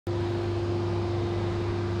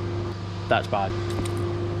that's bad.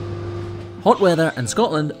 Hot weather and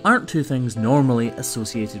Scotland aren't two things normally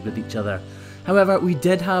associated with each other. However, we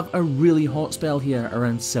did have a really hot spell here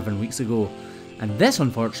around 7 weeks ago, and this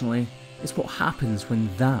unfortunately is what happens when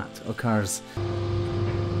that occurs.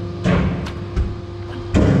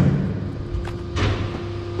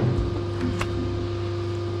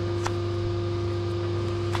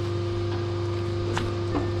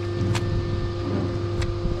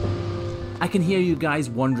 I can hear you guys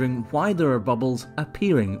wondering why there are bubbles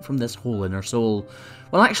appearing from this hole in our sole.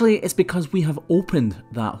 Well, actually it's because we have opened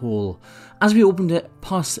that hole. As we opened it,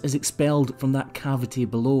 pus is expelled from that cavity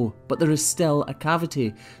below, but there is still a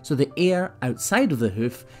cavity, so the air outside of the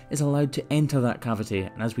hoof is allowed to enter that cavity,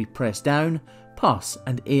 and as we press down, pus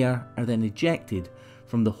and air are then ejected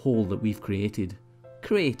from the hole that we've created,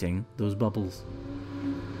 creating those bubbles.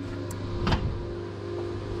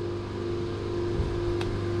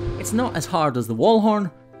 It's not as hard as the wall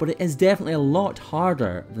horn, but it is definitely a lot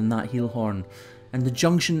harder than that heel horn, and the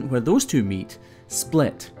junction where those two meet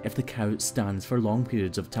split if the cow stands for long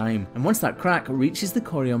periods of time, and once that crack reaches the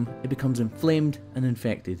corium it becomes inflamed and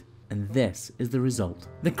infected, and this is the result.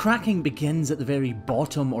 The cracking begins at the very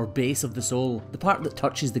bottom or base of the sole, the part that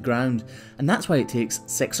touches the ground, and that's why it takes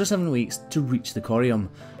 6 or 7 weeks to reach the corium.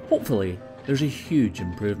 Hopefully there's a huge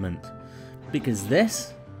improvement, because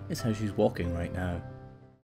this is how she's walking right now.